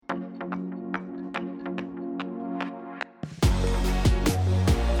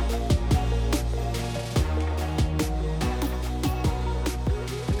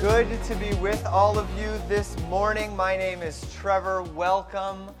good to be with all of you this morning. My name is Trevor.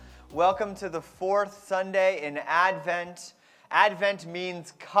 Welcome to the fourth Sunday in Advent. Advent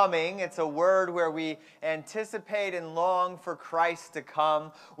means coming. It's a word where we anticipate and long for Christ to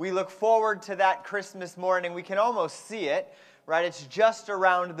come. We look forward to that Christmas morning. We can almost see it, right? It's just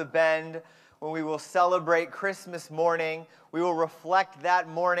around the bend when we will celebrate Christmas morning. We will reflect that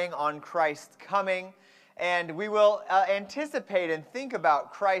morning on Christ's coming. And we will anticipate and think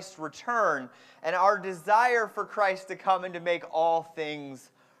about Christ's return and our desire for Christ to come and to make all things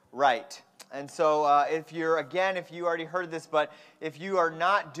right. And so if you already heard this, but if you are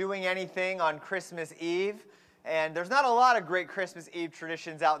not doing anything on Christmas Eve, and there's not a lot of great Christmas Eve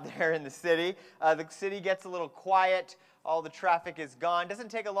traditions out there in the city gets a little quiet, all the traffic is gone. It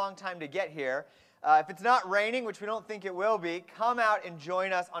doesn't take a long time to get here. If it's not raining, which we don't think it will be, come out and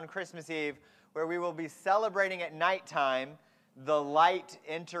join us on Christmas Eve, where we will be celebrating at nighttime the light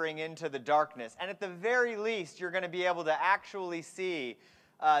entering into the darkness. And at the very least, you're going to be able to actually see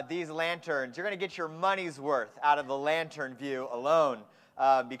these lanterns. You're going to get your money's worth out of the lantern view alone,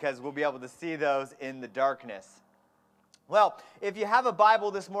 because we'll be able to see those in the darkness. Well, if you have a Bible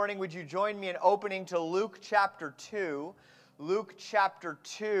this morning, would you join me in opening to Luke chapter 2? Luke chapter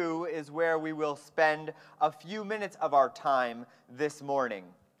 2 is where we will spend a few minutes of our time this morning.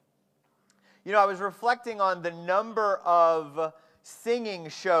 You know, I was reflecting on the number of singing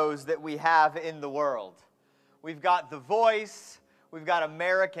shows that we have in the world. We've got The Voice, we've got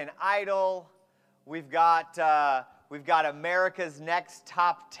American Idol, we've got America's Next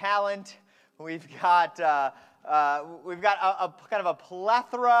Top Talent, we've got a kind of a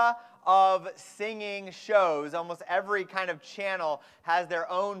plethora of singing shows. Almost every kind of channel has their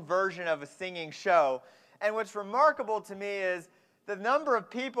own version of a singing show. And what's remarkable to me is the number of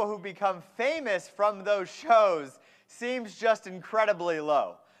people who become famous from those shows seems just incredibly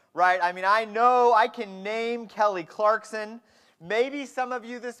low, right? I mean, I can name Kelly Clarkson. Maybe some of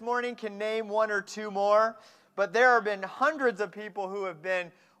you this morning can name one or two more, but there have been hundreds of people who have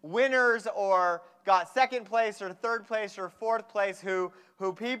been winners or got second place or third place or fourth place who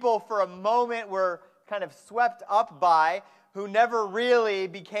people for a moment were kind of swept up by, who never really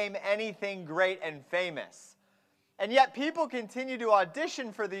became anything great and famous. And yet people continue to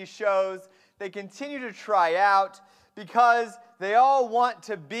audition for these shows. They continue to try out because they all want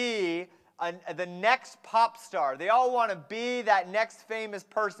to be the next pop star. They all want to be that next famous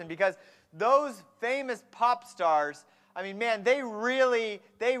person, because those famous pop stars, I mean, man, they really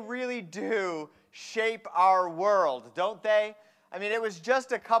do shape our world, don't they? I mean, it was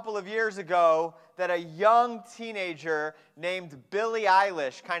just a couple of years ago that a young teenager named Billie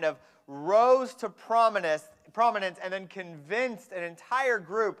Eilish kind of rose to prominence and then convinced an entire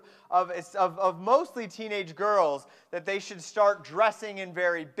group of mostly teenage girls that they should start dressing in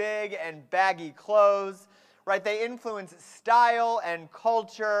very big and baggy clothes, right? They influence style and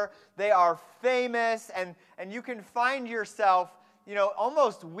culture. They are famous, and you can find yourself, you know,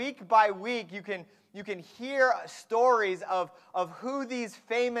 almost week by week, you can hear stories of who these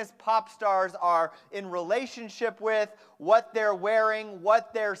famous pop stars are in relationship with, what they're wearing,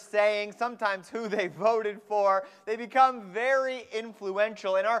 what they're saying, sometimes who they voted for. They become very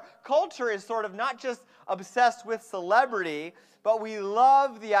influential. And our culture is sort of not just obsessed with celebrity, but we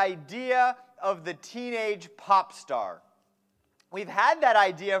love the idea of the teenage pop star. We've had that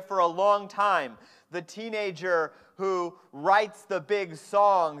idea for a long time. The teenager who writes the big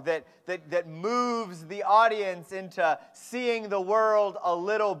song that moves the audience into seeing the world a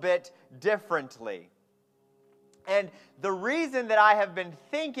little bit differently. And the reason that I have been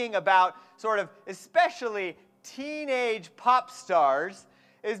thinking about sort of especially teenage pop stars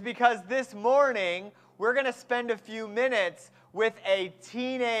is because this morning we're going to spend a few minutes with a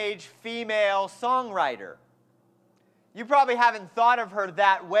teenage female songwriter. You probably haven't thought of her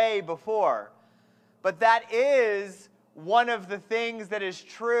that way before. But that is one of the things that is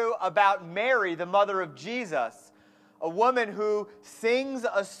true about Mary, the mother of Jesus, a woman who sings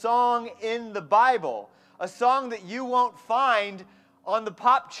a song in the Bible, a song that you won't find on the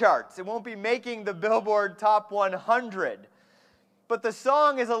pop charts. It won't be making the Billboard Top 100. But the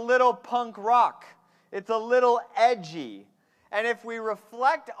song is a little punk rock. It's a little edgy. And if we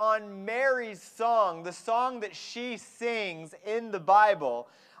reflect on Mary's song, the song that she sings in the Bible,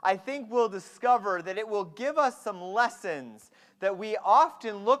 I think we'll discover that it will give us some lessons that we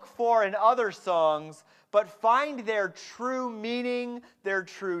often look for in other songs, but find their true meaning, their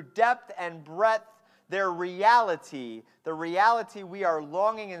true depth and breadth, their reality, the reality we are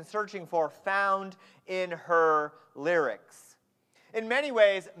longing and searching for, found in her lyrics. In many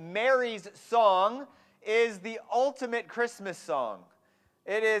ways, Mary's song is the ultimate Christmas song.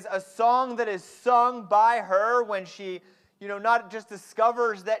 It is a song that is sung by her when she, not just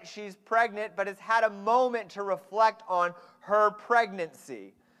discovers that she's pregnant, but has had a moment to reflect on her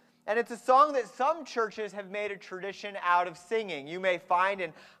pregnancy. And it's a song that some churches have made a tradition out of singing. You may find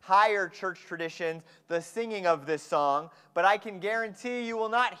in higher church traditions the singing of this song, but I can guarantee you will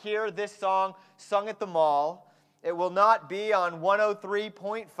not hear this song sung at the mall. It will not be on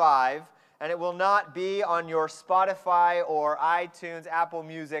 103.5, and it will not be on your Spotify or iTunes, Apple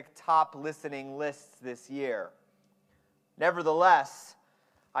Music top listening lists this year. Nevertheless,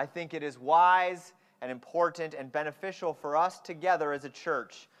 I think it is wise and important and beneficial for us together as a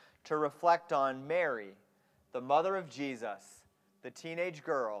church to reflect on Mary, the mother of Jesus, the teenage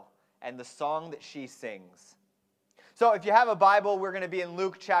girl, and the song that she sings. So if you have a Bible, we're going to be in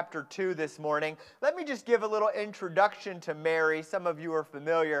Luke chapter 2 this morning. Let me just give a little introduction to Mary. Some of you are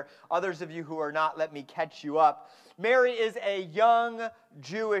familiar. Others of you who are not, let me catch you up. Mary is a young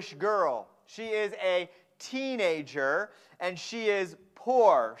Jewish girl. She is a teenager, and she is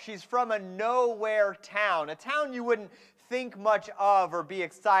poor. She's from a nowhere town, a town you wouldn't think much of or be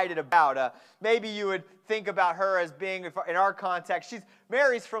excited about. Maybe you would think about her as being, in our context,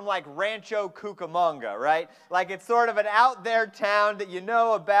 Mary's from like Rancho Cucamonga, right? Like it's sort of an out there town that you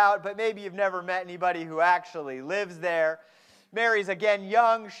know about, but maybe you've never met anybody who actually lives there. Mary's again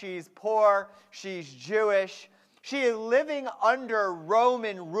young, she's poor, she's Jewish. She is living under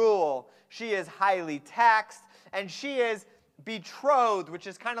Roman rule. She is highly taxed, and she is betrothed, which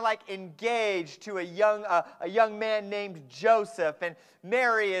is kind of like engaged to a young man named Joseph, and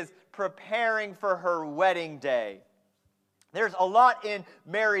Mary is preparing for her wedding day. There's a lot in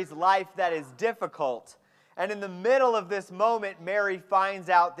Mary's life that is difficult, and in the middle of this moment, Mary finds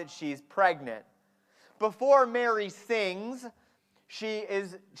out that she's pregnant. Before Mary sings, she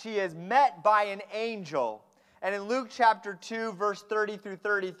is met by an angel, and in Luke chapter 2, verse 30 through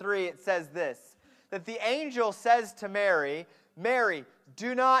 33, it says this, that the angel says to Mary, "Mary,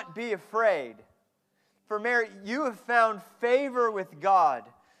 do not be afraid. For Mary, you have found favor with God.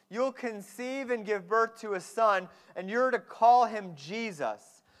 You'll conceive and give birth to a son, and you're to call him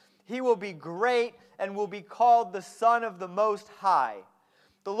Jesus. He will be great and will be called the Son of the Most High.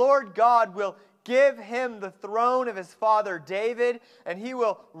 The Lord God will give him the throne of his father David, and he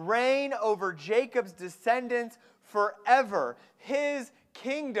will reign over Jacob's descendants forever. His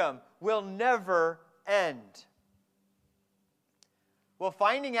kingdom will never end." Well,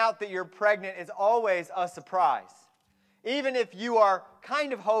 finding out that you're pregnant is always a surprise. Even if you are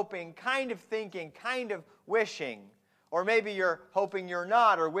kind of hoping, kind of thinking, kind of wishing, or maybe you're hoping you're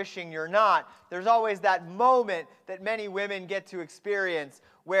not or wishing you're not, there's always that moment that many women get to experience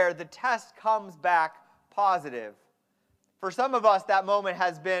where the test comes back positive. For some of us, that moment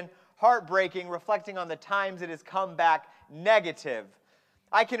has been heartbreaking, reflecting on the times it has come back negative.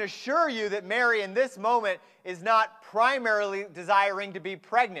 I can assure you that Mary in this moment is not primarily desiring to be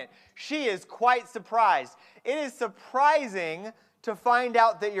pregnant. She is quite surprised. It is surprising to find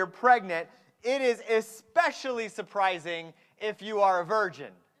out that you're pregnant. It is especially surprising if you are a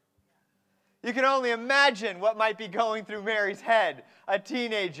virgin. You can only imagine what might be going through Mary's head, a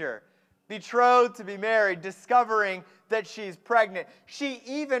teenager, betrothed to be married, discovering that she's pregnant. She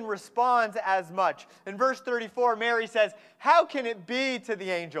even responds as much. In verse 34, Mary says, "How can it be," to the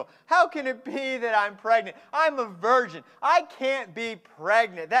angel, "how can it be that I'm pregnant? I'm a virgin. I can't be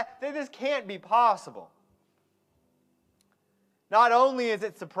pregnant. This can't be possible." Not only is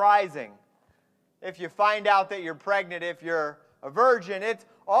it surprising if you find out that you're pregnant if you're a virgin, it's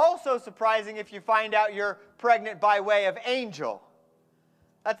also surprising if you find out you're pregnant by way of angel.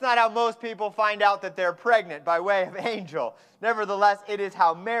 That's not how most people find out that they're pregnant, by way of angel. Nevertheless, it is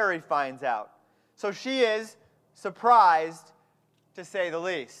how Mary finds out. So she is surprised, to say the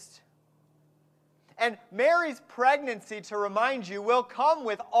least. And Mary's pregnancy, to remind you, will come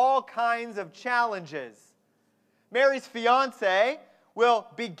with all kinds of challenges. Mary's fiancé will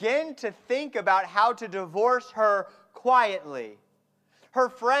begin to think about how to divorce her quietly. Her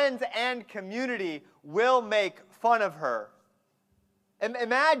friends and community will make fun of her.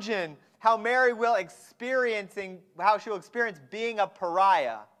 Imagine how Mary will experience being a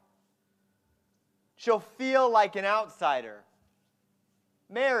pariah. She'll feel like an outsider.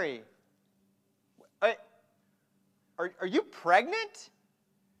 Mary, are you pregnant?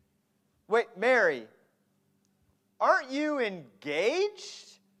 Wait, Mary, aren't you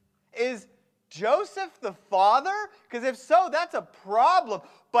engaged? Is Joseph the father? Because if so, that's a problem.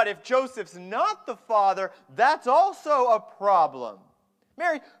 But if Joseph's not the father, that's also a problem.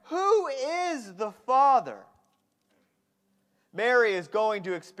 Mary, who is the father? Mary is going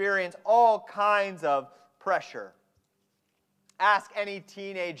to experience all kinds of pressure. Ask any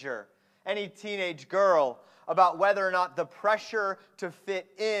teenager, any teenage girl about whether or not the pressure to fit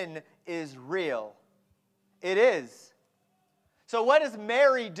in is real. It is. So what does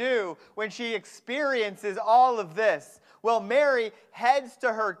Mary do when she experiences all of this? Well, Mary heads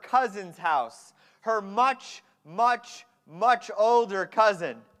to her cousin's house, her much, much, much older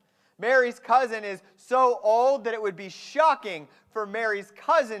cousin. Mary's cousin is so old that it would be shocking for Mary's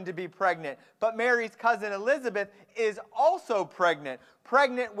cousin to be pregnant. But Mary's cousin Elizabeth is also pregnant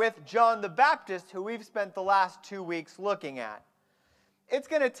with John the Baptist, who we've spent the last 2 weeks looking at. It's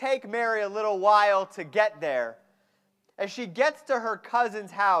going to take Mary a little while to get there. As she gets to her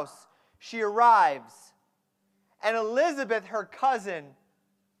cousin's house, she arrives. And Elizabeth, her cousin,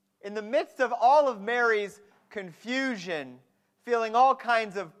 in the midst of all of Mary's confusion, feeling all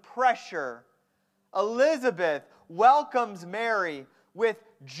kinds of pressure, Elizabeth welcomes Mary with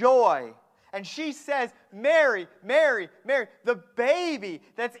joy. And she says, Mary, Mary, Mary, the baby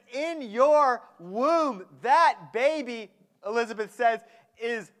that's in your womb, that baby, Elizabeth says,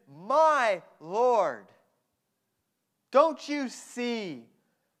 is my Lord. Don't you see,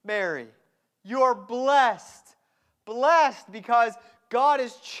 Mary? You're blessed. Blessed because God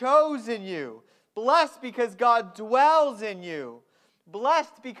has chosen you. Blessed because God dwells in you.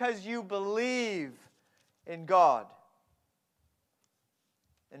 Blessed because you believe in God.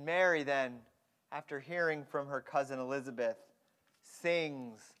 And Mary then, after hearing from her cousin Elizabeth,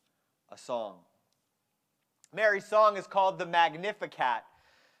 sings a song. Mary's song is called the Magnificat.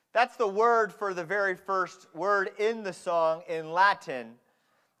 That's the word for the very first word in the song in Latin.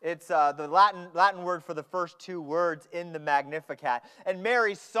 It's the Latin word for the first 2 words in the Magnificat. And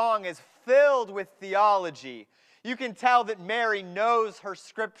Mary's song is filled with theology. You can tell that Mary knows her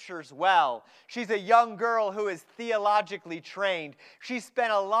scriptures well. She's a young girl who is theologically trained. She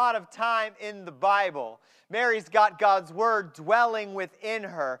spent a lot of time in the Bible. Mary's got God's word dwelling within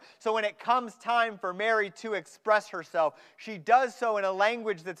her. So when it comes time for Mary to express herself, she does so in a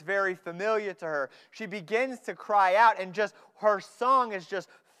language that's very familiar to her. She begins to cry out, and just her song is just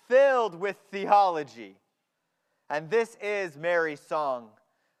filled with theology. And this is Mary's song.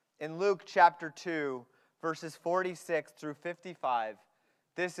 In Luke chapter 2, verses 46 through 55,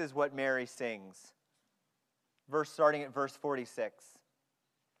 this is what Mary sings. Starting at verse 46.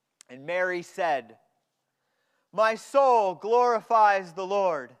 And Mary said, "My soul glorifies the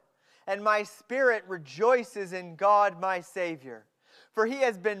Lord, and my spirit rejoices in God my Savior, for he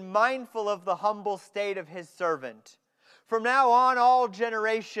has been mindful of the humble state of his servant. From now on all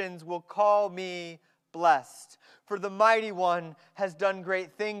generations will call me blessed, for the Mighty One has done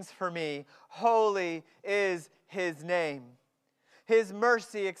great things for me. Holy is his name. His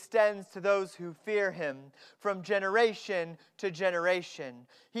mercy extends to those who fear him from generation to generation.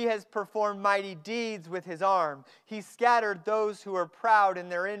 He has performed mighty deeds with his arm. He scattered those who are proud in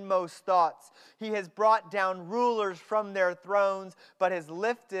their inmost thoughts. He has brought down rulers from their thrones, but has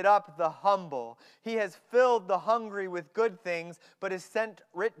lifted up the humble. He has filled the hungry with good things, but has sent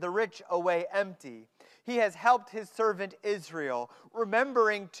the rich away empty. He has helped his servant Israel,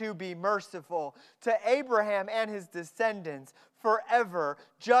 remembering to be merciful to Abraham and his descendants forever,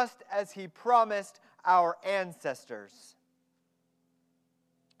 just as he promised our ancestors."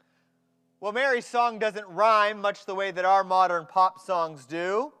 Well, Mary's song doesn't rhyme much the way that our modern pop songs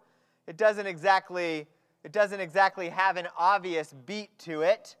do. It doesn't exactly have an obvious beat to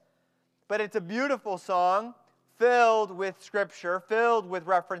it, but it's a beautiful song filled with scripture, filled with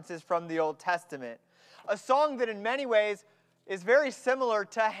references from the Old Testament. A song that in many ways is very similar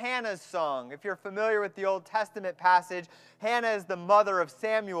to Hannah's song. If you're familiar with the Old Testament passage, Hannah is the mother of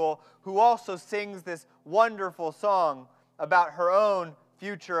Samuel, who also sings this wonderful song about her own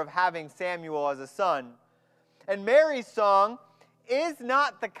future of having Samuel as a son. And Mary's song is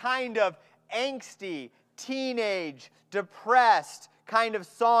not the kind of angsty, teenage, depressed kind of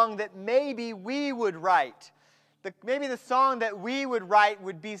song that maybe we would write. Maybe the song that we would write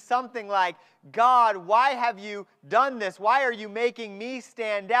would be something like, "God, why have you done this? Why are you making me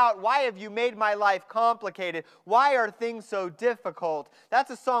stand out? Why have you made my life complicated? Why are things so difficult?" That's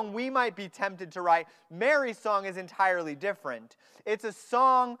a song we might be tempted to write. Mary's song is entirely different. It's a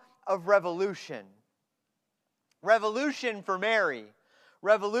song of revolution. Revolution for Mary.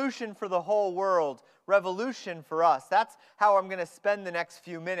 Revolution for the whole world. Revolution for us. That's how I'm going to spend the next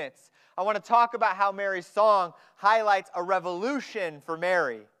few minutes. I want to talk about how Mary's song highlights a revolution for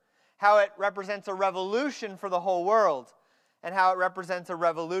Mary, how it represents a revolution for the whole world, and how it represents a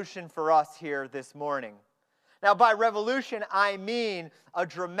revolution for us here this morning. Now, by revolution, I mean a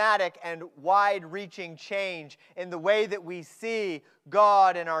dramatic and wide-reaching change in the way that we see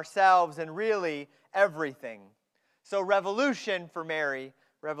God and ourselves and really everything. So revolution for Mary,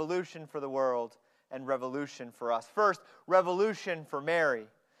 revolution for the world, and revolution for us. First, revolution for Mary.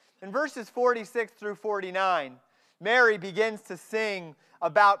 In verses 46 through 49, Mary begins to sing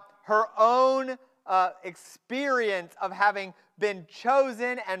about her own experience of having been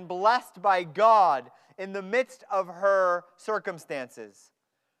chosen and blessed by God in the midst of her circumstances.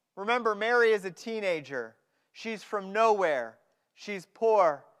 Remember, Mary is a teenager. She's from nowhere. She's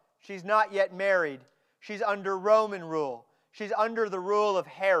poor. She's not yet married. She's under Roman rule. She's under the rule of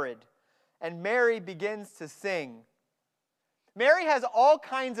Herod. And Mary begins to sing. Mary has all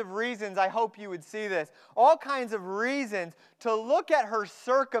kinds of reasons, I hope you would see this, all kinds of reasons to look at her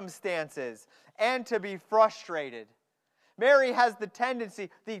circumstances and to be frustrated. Mary has the tendency,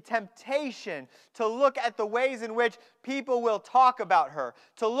 the temptation, to look at the ways in which people will talk about her,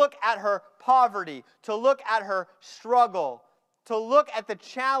 to look at her poverty, to look at her struggle, to look at the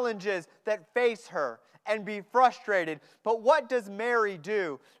challenges that face her and be frustrated. But what does Mary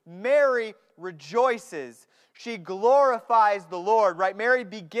do? Mary rejoices. She glorifies the Lord, right? Mary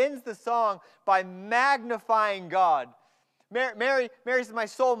begins the song by magnifying God. Mary says, my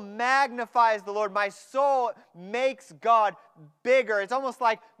soul magnifies the Lord. My soul makes God bigger. It's almost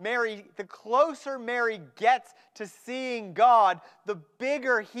like Mary, the closer Mary gets to seeing God, the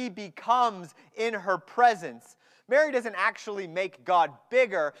bigger he becomes in her presence. Mary doesn't actually make God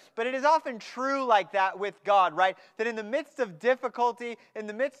bigger, but it is often true like that with God, right? That in the midst of difficulty, in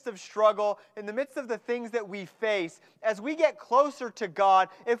the midst of struggle, in the midst of the things that we face, as we get closer to God,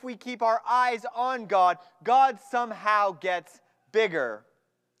 if we keep our eyes on God, God somehow gets bigger.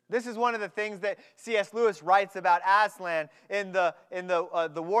 This is one of the things that C.S. Lewis writes about Aslan in the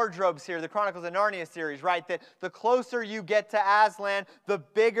Wardrobes here, the Chronicles of Narnia series, right? That the closer you get to Aslan, the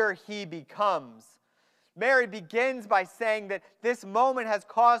bigger he becomes. Mary begins by saying that this moment has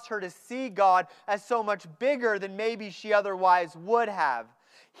caused her to see God as so much bigger than maybe she otherwise would have.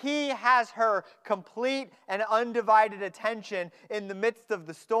 He has her complete and undivided attention in the midst of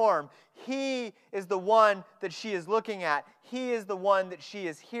the storm. He is the one that she is looking at. He is the one that she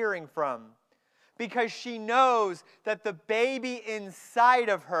is hearing from. Because she knows that the baby inside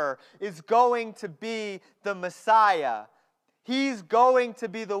of her is going to be the Messiah. He's going to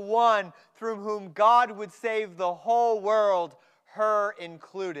be the one through whom God would save the whole world, her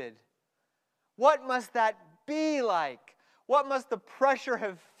included. What must that be like? What must the pressure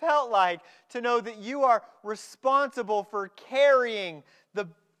have felt like to know that you are responsible for carrying the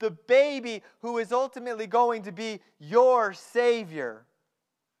baby who is ultimately going to be your Savior?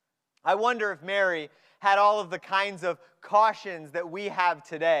 I wonder if Mary had all of the kinds of cautions that we have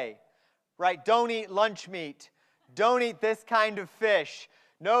today, right? Don't eat lunch meat. Don't eat this kind of fish.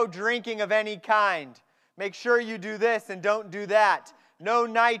 No drinking of any kind. Make sure you do this and don't do that. No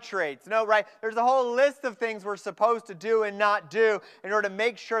nitrates. No, right? There's a whole list of things we're supposed to do and not do in order to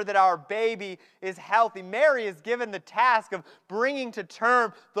make sure that our baby is healthy. Mary is given the task of bringing to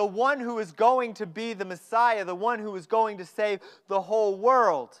term the one who is going to be the Messiah, the one who is going to save the whole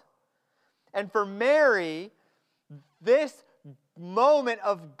world. And for Mary, this moment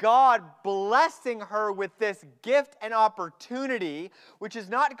of God blessing her with this gift and opportunity, which is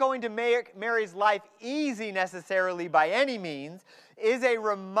not going to make Mary's life easy necessarily by any means, is a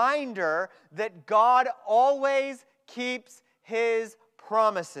reminder that God always keeps His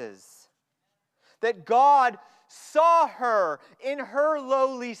promises. That God saw her in her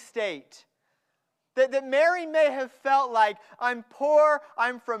lowly state. That Mary may have felt like, I'm poor,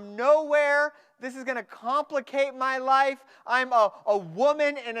 I'm from nowhere, this is going to complicate my life. I'm a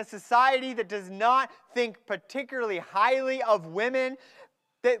woman in a society that does not think particularly highly of women.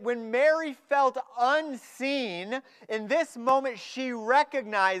 That when Mary felt unseen, in this moment she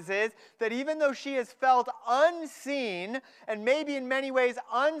recognizes that even though she has felt unseen and maybe in many ways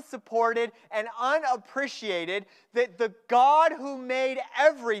unsupported and unappreciated, that the God who made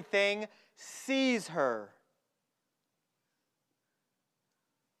everything sees her.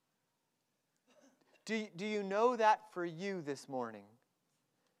 Do you know that for you this morning?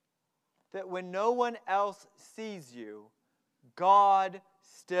 That when no one else sees you, God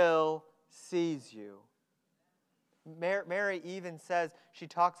still sees you. Mary even says, she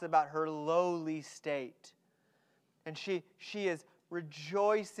talks about her lowly state. And she is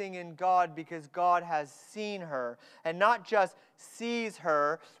rejoicing in God because God has seen her. And not just sees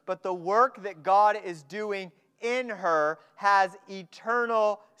her, but the work that God is doing in her has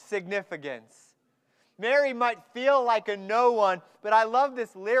eternal significance. Mary might feel like a no one, but I love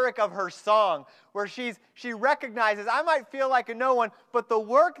this lyric of her song where she recognizes, I might feel like a no one, but the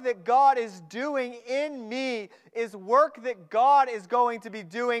work that God is doing in me is work that God is going to be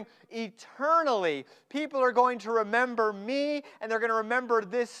doing eternally. People are going to remember me, and they're going to remember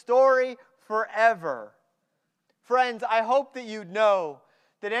this story forever. Friends, I hope that you know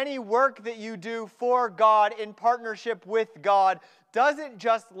that any work that you do for God in partnership with God doesn't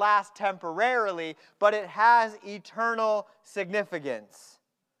just last temporarily, but it has eternal significance.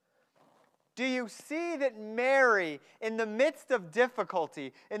 Do you see that Mary, in the midst of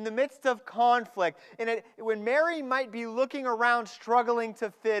difficulty, in the midst of conflict, when Mary might be looking around struggling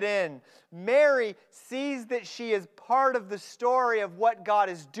to fit in, Mary sees that she is part of the story of what God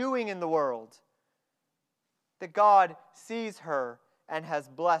is doing in the world, that God sees her and has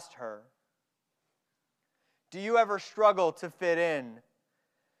blessed her. Do you ever struggle to fit in?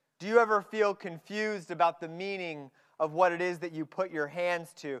 Do you ever feel confused about the meaning of what it is that you put your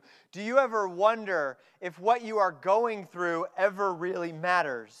hands to? Do you ever wonder if what you are going through ever really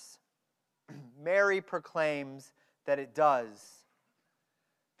matters? Mary proclaims that it does,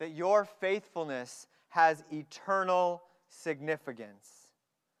 that your faithfulness has eternal significance.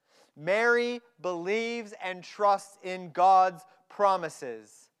 Mary believes and trusts in God's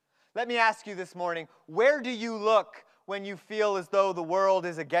promises. Let me ask you this morning, where do you look when you feel as though the world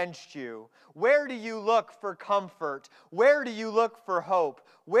is against you? Where do you look for comfort? Where do you look for hope?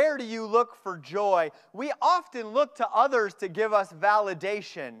 Where do you look for joy? We often look to others to give us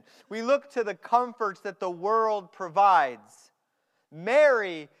validation. We look to the comforts that the world provides.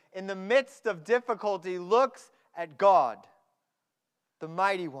 Mary, in the midst of difficulty, looks at God, the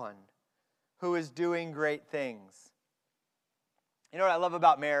mighty one who is doing great things. You know what I love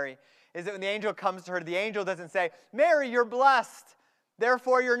about Mary is that when the angel comes to her, the angel doesn't say, Mary, you're blessed,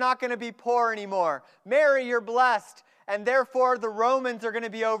 therefore you're not going to be poor anymore. Mary, you're blessed, and therefore the Romans are going to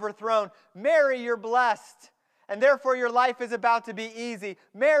be overthrown. Mary, you're blessed, and therefore your life is about to be easy.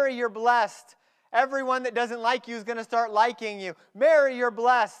 Mary, you're blessed. Everyone that doesn't like you is going to start liking you. Mary, you're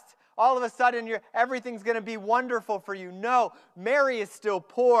blessed. All of a sudden, everything's going to be wonderful for you. No, Mary is still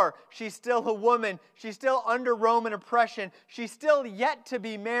poor. She's still a woman. She's still under Roman oppression. She's still yet to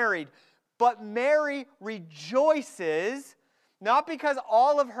be married. But Mary rejoices, not because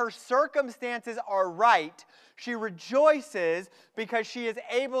all of her circumstances are right. She rejoices because she is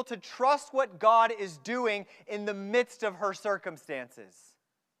able to trust what God is doing in the midst of her circumstances.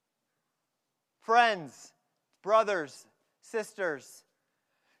 Friends, brothers, sisters,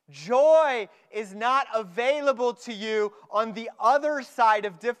 joy is not available to you on the other side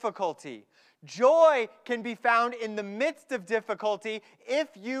of difficulty. Joy can be found in the midst of difficulty if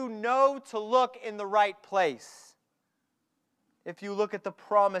you know to look in the right place. If you look at the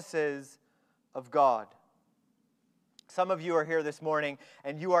promises of God. Some of you are here this morning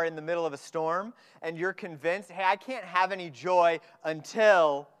and you are in the middle of a storm and you're convinced, hey, I can't have any joy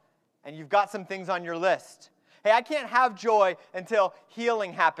until, and you've got some things on your list. Hey, I can't have joy until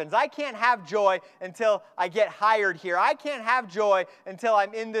healing happens. I can't have joy until I get hired here. I can't have joy until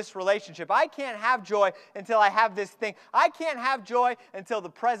I'm in this relationship. I can't have joy until I have this thing. I can't have joy until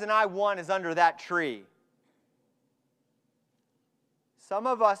the present I want is under that tree. Some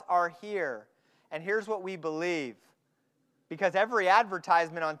of us are here, and here's what we believe, because every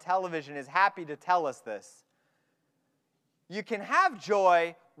advertisement on television is happy to tell us this. You can have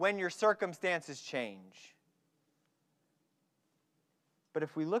joy when your circumstances change. But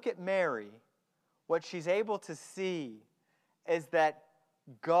if we look at Mary, what she's able to see is that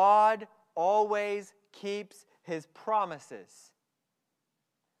God always keeps His promises.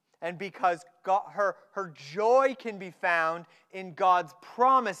 And because her joy can be found in God's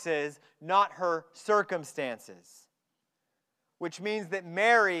promises, not her circumstances. Which means that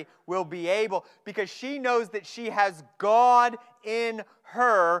Mary will be able, because she knows that she has God in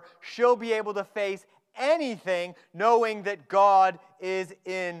her, she'll be able to face anything knowing that God is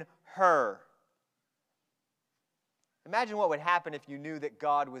in her. Imagine what would happen if you knew that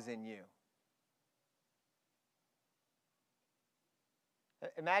God was in you.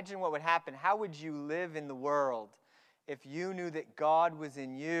 Imagine what would happen. How would you live in the world if you knew that God was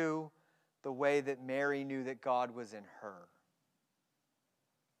in you the way that Mary knew that God was in her?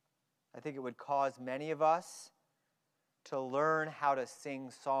 I think it would cause many of us to learn how to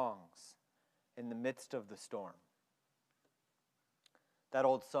sing songs in the midst of the storm. That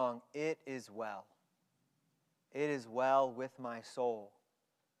old song, It Is Well. It is well with my soul.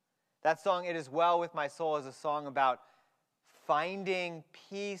 That song, It Is Well with My Soul, is a song about finding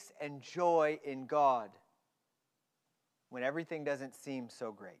peace and joy in God when everything doesn't seem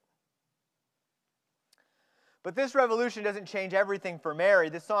so great. But this revolution doesn't change everything for Mary.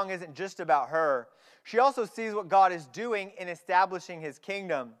 This song isn't just about her. She also sees what God is doing in establishing his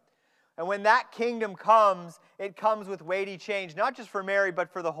kingdom. And when that kingdom comes, it comes with weighty change, not just for Mary,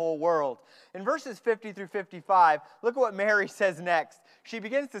 but for the whole world. In verses 50 through 55, look at what Mary says next. She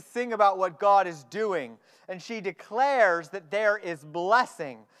begins to sing about what God is doing, and she declares that there is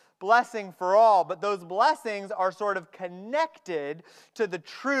blessing for all. But those blessings are sort of connected to the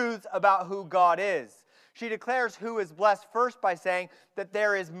truths about who God is. She declares who is blessed first by saying that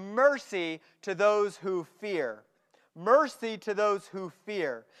there is mercy to those who fear. Mercy to those who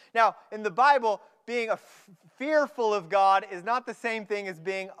fear. Now, in the Bible, being fearful of God is not the same thing as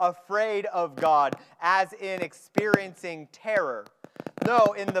being afraid of God, as in experiencing terror.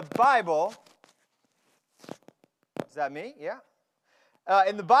 No, in the Bible, is that me? Yeah.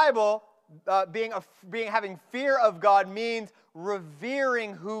 In the Bible, having fear of God means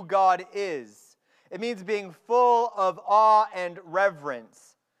revering who God is. It means being full of awe and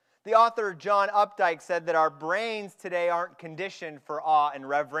reverence. The author John Updike said that our brains today aren't conditioned for awe and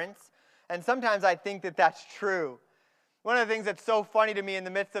reverence, and sometimes I think that that's true. One of the things that's so funny to me in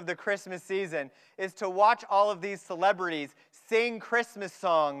the midst of the Christmas season is to watch all of these celebrities sing Christmas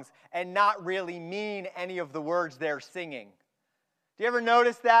songs and not really mean any of the words they're singing. Do you ever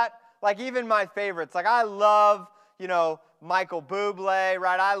notice that? Like even my favorites, like I love, Michael Bublé,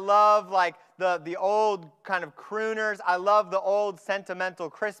 right? I love like the old kind of crooners. I love the old sentimental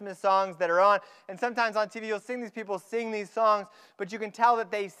Christmas songs that are on. And sometimes on TV you'll see these people sing these songs, but you can tell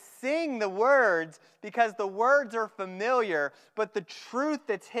that they sing the words because the words are familiar, but the truth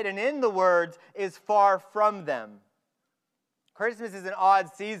that's hidden in the words is far from them. Christmas is an odd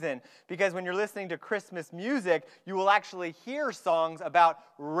season because when you're listening to Christmas music, you will actually hear songs about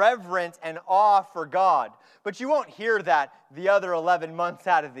reverence and awe for God. But you won't hear that the other 11 months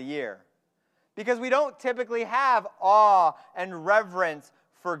out of the year because we don't typically have awe and reverence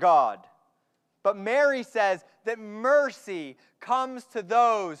for God. But Mary says that mercy comes to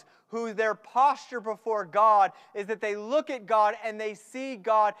those who their posture before God is that they look at God and they see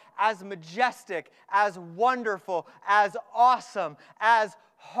God as majestic, as wonderful, as awesome, as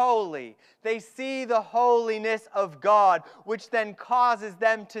holy. They see the holiness of God, which then causes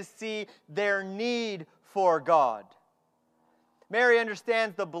them to see their need for God. Mary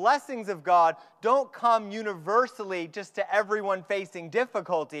understands the blessings of God don't come universally just to everyone facing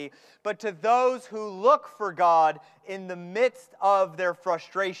difficulty, but to those who look for God in the midst of their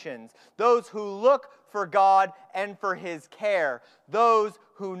frustrations, those who look for God and for his care, those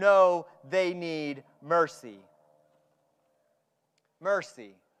who know they need mercy.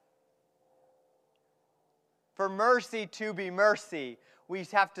 Mercy. For mercy to be mercy, we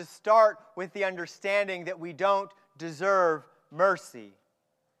have to start with the understanding that we don't deserve mercy.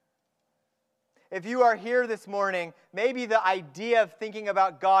 If you are here this morning, maybe the idea of thinking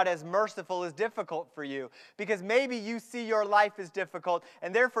about God as merciful is difficult for you because maybe you see your life as difficult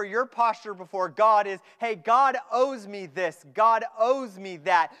and therefore your posture before God is, hey, God owes me this, God owes me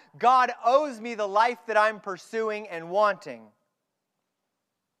that, God owes me the life that I'm pursuing and wanting.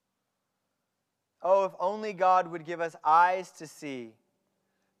 Oh, if only God would give us eyes to see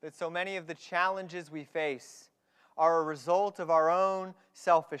that so many of the challenges we face are a result of our own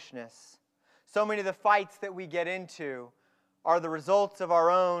selfishness. So many of the fights that we get into are the results of our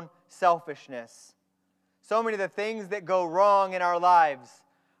own selfishness. So many of the things that go wrong in our lives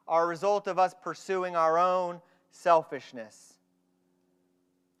are a result of us pursuing our own selfishness.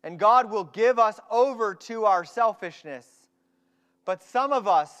 And God will give us over to our selfishness. But some of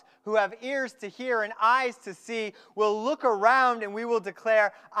us who have ears to hear and eyes to see will look around and we will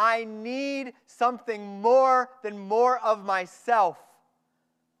declare, I need something more than more of myself.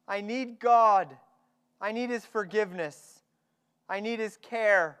 I need God. I need his forgiveness. I need his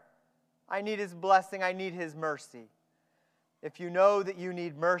care. I need his blessing. I need his mercy. If you know that you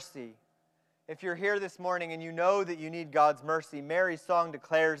need mercy, if you're here this morning and you know that you need God's mercy, Mary's song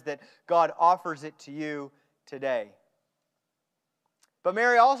declares that God offers it to you today. But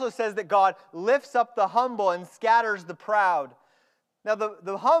Mary also says that God lifts up the humble and scatters the proud. Now,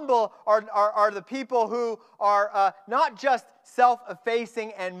 the humble are the people who are not just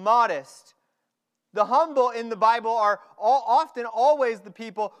self-effacing and modest. The humble in the Bible are often always the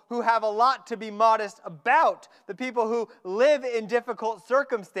people who have a lot to be modest about, the people who live in difficult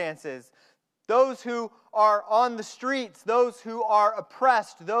circumstances, those who are on the streets, those who are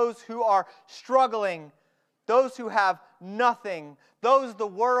oppressed, those who are struggling, those who have nothing, those the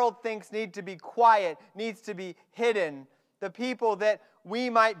world thinks need to be quiet, needs to be hidden, the people that we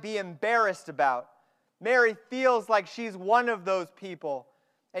might be embarrassed about. Mary feels like she's one of those people,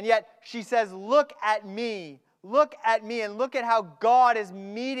 and yet she says, look at me, Look at me and look at how God is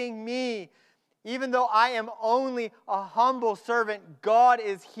meeting me. Even though I am only a humble servant, God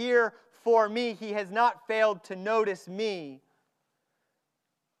is here for me. He has not failed to notice me.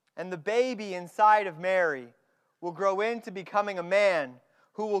 And the baby inside of Mary will grow into becoming a man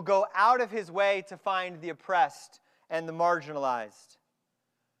who will go out of his way to find the oppressed and the marginalized.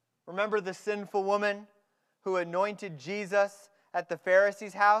 Remember the sinful woman who anointed Jesus at the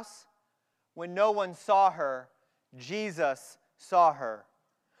Pharisee's house? When no one saw her, Jesus saw her.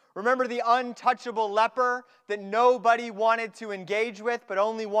 Remember the untouchable leper that nobody wanted to engage with but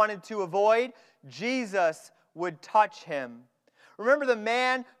only wanted to avoid? Jesus would touch him. Remember the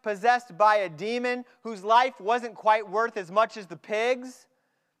man possessed by a demon whose life wasn't quite worth as much as the pig's?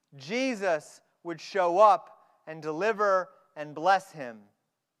 Jesus would show up and deliver and bless him.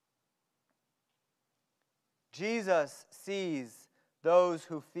 Jesus sees those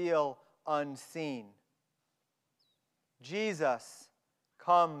who feel unseen. Jesus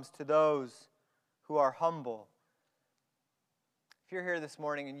comes to those who are humble. If you're here this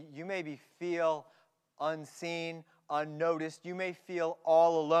morning and you maybe feel unseen, unnoticed, you may feel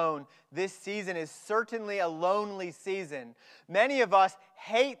all alone. This season is certainly a lonely season. Many of us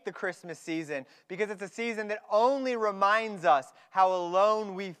hate the Christmas season because it's a season that only reminds us how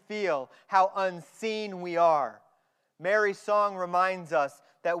alone we feel, how unseen we are. Mary's song reminds us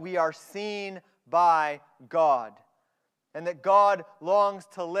that we are seen by God, and that God longs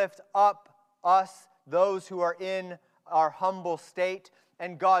to lift up us, those who are in our humble state,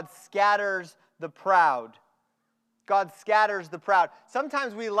 and God scatters the proud. God scatters the proud.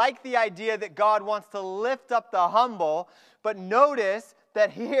 Sometimes we like the idea that God wants to lift up the humble, but notice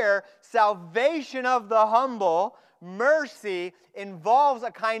that here, salvation of the humble, mercy, involves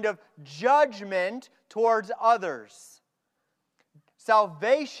a kind of judgment towards others.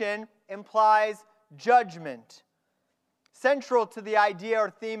 Salvation implies judgment. Central to the idea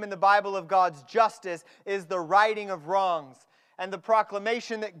or theme in the Bible of God's justice is the righting of wrongs and the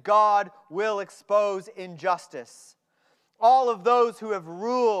proclamation that God will expose injustice. All of those who have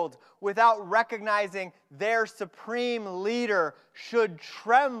ruled without recognizing their supreme leader should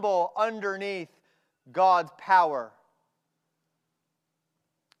tremble underneath God's power.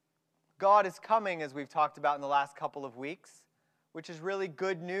 God is coming, as we've talked about in the last couple of weeks, which is really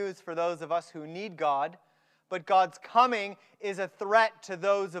good news for those of us who need God. But God's coming is a threat to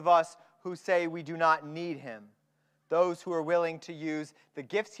those of us who say we do not need Him. Those who are willing to use the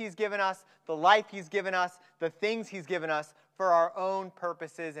gifts He's given us, the life He's given us, the things He's given us for our own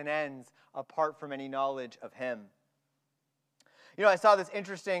purposes and ends, apart from any knowledge of Him. You know, I saw this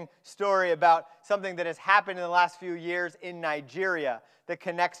interesting story about something that has happened in the last few years in Nigeria that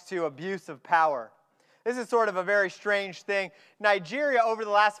connects to abuse of power. This is sort of a very strange thing. Nigeria, over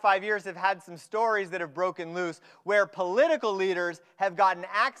the last 5 years, have had some stories that have broken loose where political leaders have gotten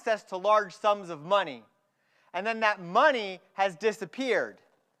access to large sums of money. And then that money has disappeared.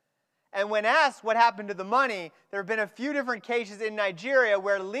 And when asked what happened to the money, there have been a few different cases in Nigeria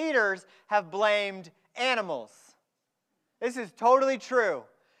where leaders have blamed animals. This is totally true.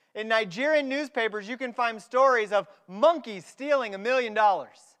 In Nigerian newspapers, you can find stories of monkeys stealing $1 million.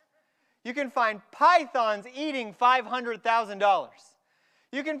 You can find pythons eating $500,000.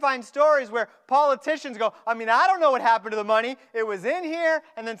 You can find stories where politicians go, I don't know what happened to the money. It was in here,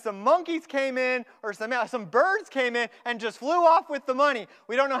 and then some monkeys came in, or some birds came in and just flew off with the money.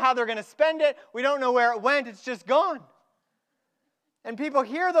 We don't know how they're going to spend it. We don't know where it went. It's just gone. And people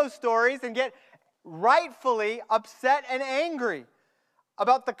hear those stories and get rightfully upset and angry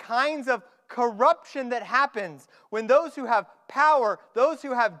about the kinds of corruption that happens when those who have power, those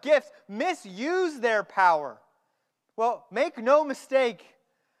who have gifts, misuse their power. Well, make no mistake,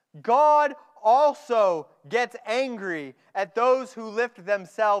 God also gets angry at those who lift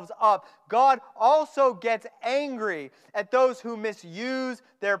themselves up. God also gets angry at those who misuse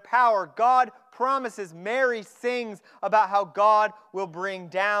their power. God promises, Mary sings about how God will bring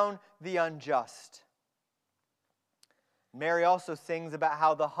down the unjust. Mary also sings about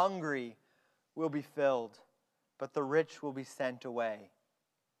how the hungry will be filled, but the rich will be sent away.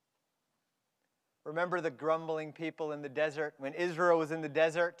 Remember the grumbling people in the desert? When Israel was in the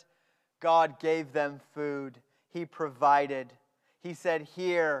desert, God gave them food. He provided. He said,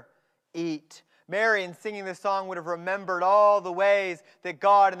 "Here, eat." Mary, in singing this song, would have remembered all the ways that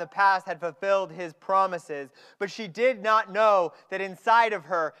God in the past had fulfilled His promises. But she did not know that inside of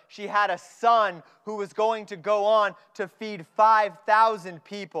her, she had a son who was going to go on to feed 5,000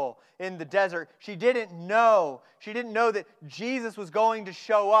 people in the desert. She didn't know. She didn't know that Jesus was going to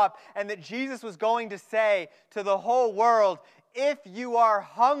show up and that Jesus was going to say to the whole world, if you are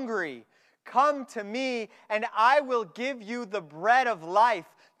hungry, Come to me, and I will give you the bread of life.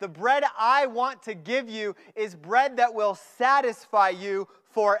 The bread I want to give you is bread that will satisfy you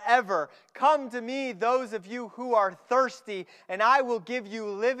forever. Come to me, those of you who are thirsty, and I will give you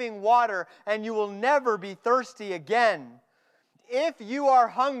living water, and you will never be thirsty again. If you are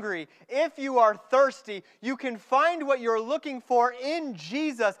hungry, if you are thirsty, you can find what you're looking for in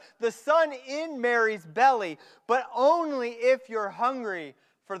Jesus, the Son in Mary's belly, but only if you're hungry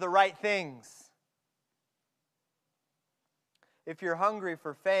for the right things. If you're hungry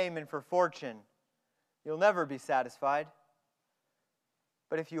for fame and for fortune, you'll never be satisfied.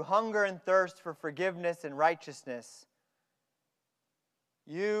 But if you hunger and thirst for forgiveness and righteousness,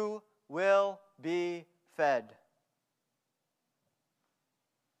 you will be fed.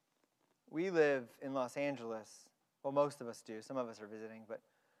 We live in Los Angeles. Well, most of us do. Some of us are visiting. But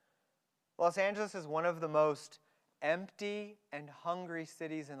Los Angeles is one of the most empty and hungry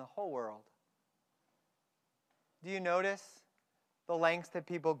cities in the whole world. Do you notice the lengths that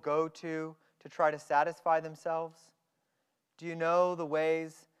people go to try to satisfy themselves? Do you know the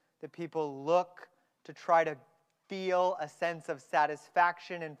ways that people look to try to feel a sense of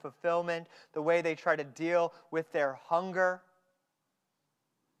satisfaction and fulfillment? The way they try to deal with their hunger?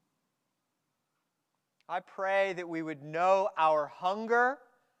 I pray that we would know our hunger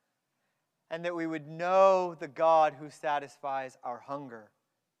and that we would know the God who satisfies our hunger.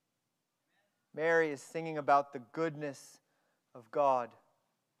 Mary is singing about the goodness of God.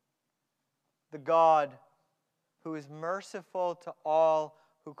 The God who is merciful to all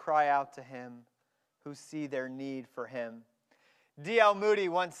who cry out to Him, who see their need for Him. D.L. Moody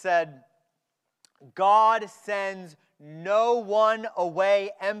once said, God sends no one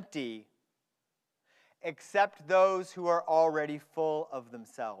away empty except those who are already full of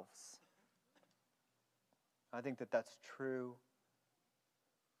themselves. I think that that's true.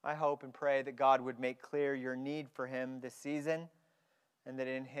 I hope and pray that God would make clear your need for Him this season, and that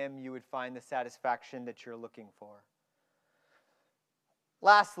in Him you would find the satisfaction that you're looking for.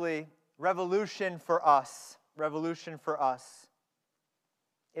 Lastly, revolution for us. Revolution for us.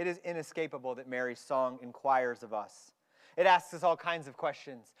 It is inescapable that Mary's song inquires of us. It asks us all kinds of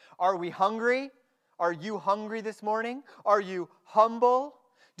questions. Are we hungry? Are you hungry this morning? Are you humble?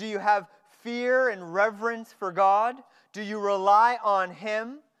 Do you have fear and reverence for God? Do you rely on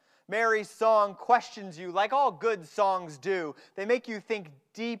Him? Mary's song questions you like all good songs do. They make you think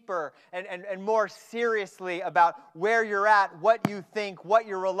deeper and more seriously about where you're at, what you think, what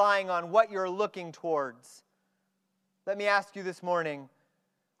you're relying on, what you're looking towards. Let me ask you this morning,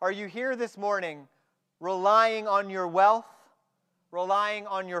 are you here this morning relying on your wealth, relying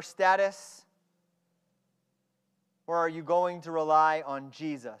on your status, or are you going to rely on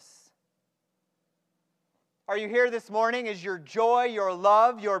Jesus? Are you here this morning? Is your joy, your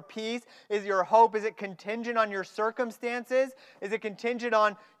love, your peace, is your hope, is it contingent on your circumstances? Is it contingent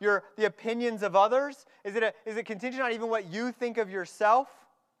on the opinions of others? Is it contingent on even what you think of yourself?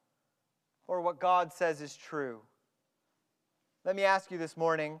 Or what God says is true? Let me ask you this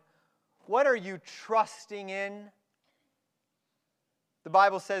morning, what are you trusting in? The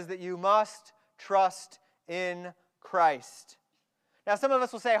Bible says that you must trust in Christ. Now some of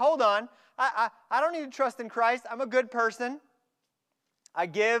us will say, hold on, I don't need to trust in Christ. I'm a good person. I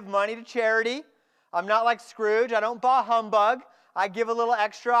give money to charity. I'm not like Scrooge. I don't bah humbug. I give a little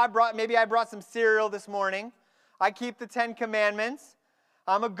extra. Maybe I brought some cereal this morning. I keep the 10 Commandments.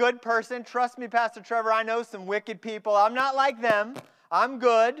 I'm a good person. Trust me, Pastor Trevor, I know some wicked people. I'm not like them. I'm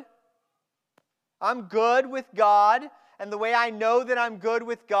good. I'm good with God. And the way I know that I'm good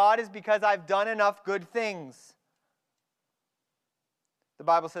with God is because I've done enough good things. The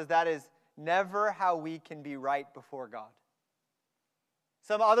Bible says that is never how we can be right before God.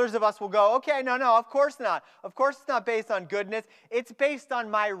 Some others of us will go, okay, no, of course not. Of course it's not based on goodness. It's based on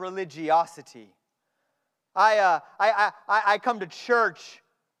my religiosity. I come to church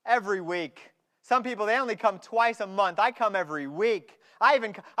every week. Some people, they only come twice a month. I come every week.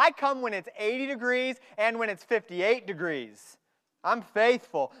 I come when it's 80 degrees and when it's 58 degrees. I'm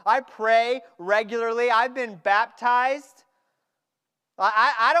faithful. I pray regularly. I've been baptized.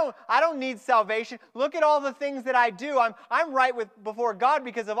 I don't need salvation. Look at all the things that I do. I'm right before God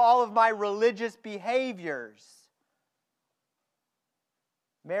because of all of my religious behaviors.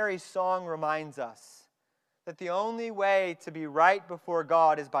 Mary's song reminds us that the only way to be right before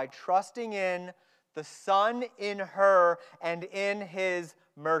God is by trusting in the Son in her and in His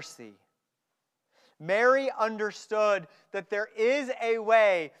mercy. Mary understood that there is a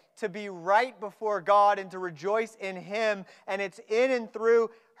way to be right before God and to rejoice in Him, and it's in and through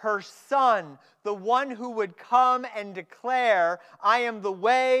her Son, the one who would come and declare, I am the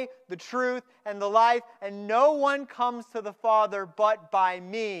way, the truth, and the life, and no one comes to the Father but by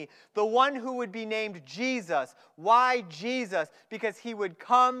me. The one who would be named Jesus. Why Jesus? Because he would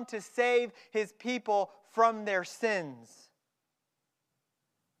come to save his people from their sins.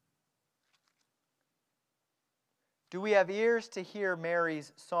 Do we have ears to hear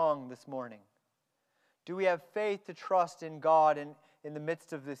Mary's song this morning? Do we have faith to trust in God in the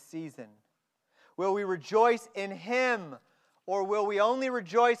midst of this season? Will we rejoice in him, or will we only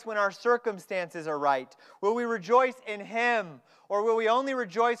rejoice when our circumstances are right? Will we rejoice in him, or will we only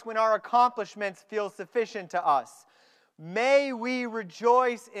rejoice when our accomplishments feel sufficient to us? May we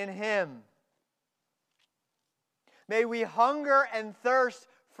rejoice in him. May we hunger and thirst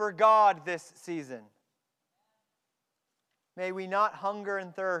for God this season. May we not hunger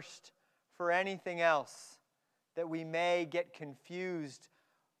and thirst for anything else that we may get confused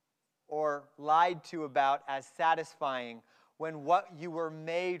or lied to about as satisfying, when what you were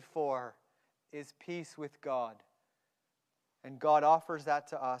made for is peace with God. And God offers that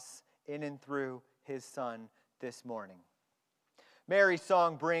to us in and through his Son this morning. Mary's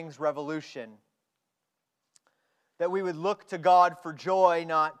song brings revolution. That we would look to God for joy,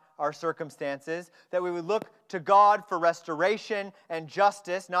 not our circumstances. That we would look to God for restoration and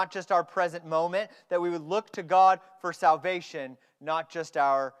justice, not just our present moment. That we would look to God for salvation, not just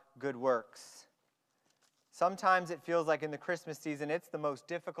our good works. Sometimes it feels like in the Christmas season, it's the most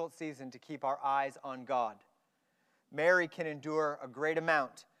difficult season to keep our eyes on God. Mary can endure a great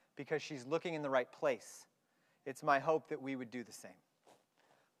amount because she's looking in the right place. It's my hope that we would do the same.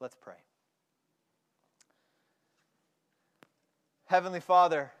 Let's pray. Heavenly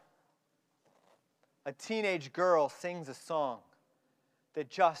Father, a teenage girl sings a song that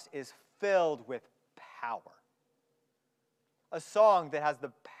just is filled with power. A song that has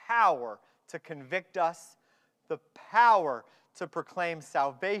the power to convict us, the power to proclaim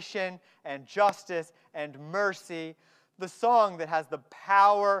salvation and justice and mercy. The song that has the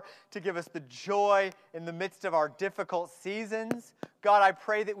power to give us the joy in the midst of our difficult seasons. God, I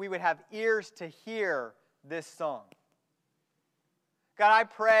pray that we would have ears to hear this song. God, I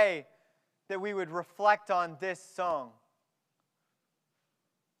pray that we would reflect on this song.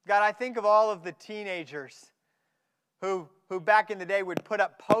 God, I think of all of the teenagers who back in the day would put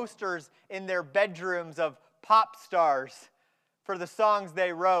up posters in their bedrooms of pop stars for the songs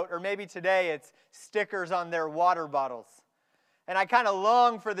they wrote, or maybe today it's stickers on their water bottles. And I kind of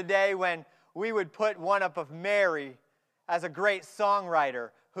long for the day when we would put one up of Mary as a great songwriter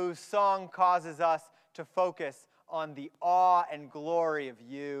whose song causes us to focus on the awe and glory of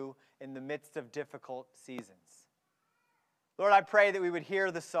you in the midst of difficult seasons. Lord, I pray that we would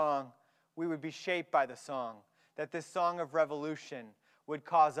hear the song, we would be shaped by the song, that this song of revolution would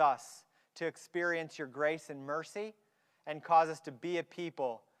cause us to experience your grace and mercy and cause us to be a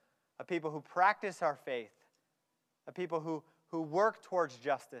people who practice our faith, a people who work towards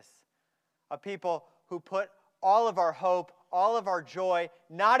justice, a people who put all of our hope, all of our joy,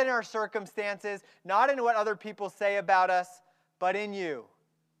 not in our circumstances, not in what other people say about us, but in you.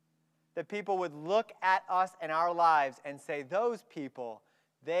 That people would look at us and our lives and say, those people,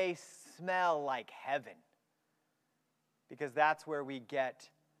 they smell like heaven. Because that's where we get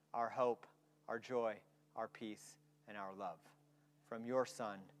our hope, our joy, our peace, and our love. From your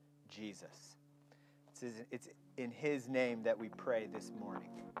Son, Jesus. It's in his name that we pray this morning.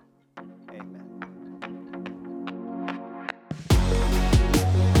 Amen.